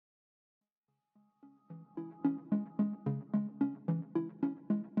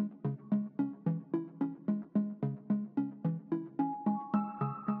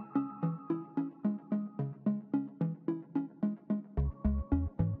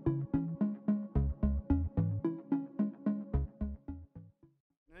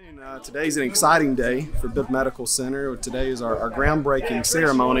Today's an exciting day for Bibb Medical Center. Today is our groundbreaking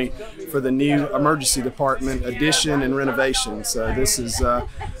ceremony for the new emergency department addition and renovation. So this has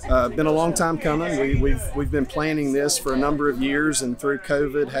been a long time coming. We've been planning this for a number of years, and through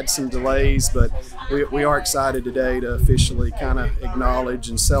COVID had some delays, but we are excited today to officially kind of acknowledge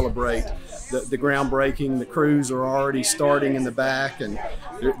and celebrate the groundbreaking. The crews are already starting in the back, and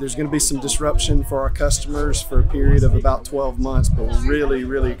there's going to be some disruption for our customers for a period of about 12 months, but we're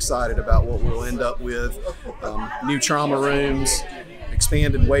really excited about what we'll end up with. New trauma rooms,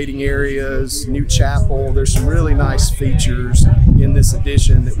 expanded waiting areas, new chapel. There's some really nice features in this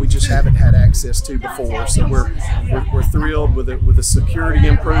addition that we just haven't had access to before. So we're thrilled with the security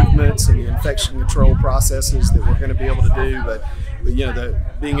improvements and the infection control processes that we're going to be able to do. But you know,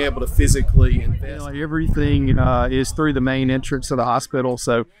 being able to physically invest. Everything is through the main entrance of the hospital,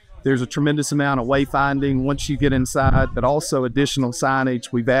 so there's a tremendous amount of wayfinding once you get inside, but also additional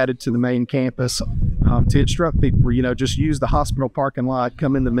signage we've added to the main campus to instruct people, you know, just use the hospital parking lot,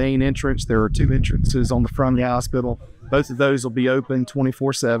 come in the main entrance. There are two entrances on the front of the hospital. Both of those will be open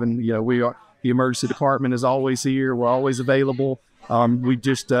 24/7. You know, the emergency department is always here. We're always available. We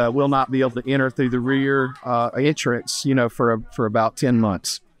just will not be able to enter through the rear entrance, you know, for about 10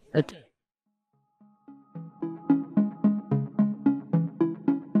 months.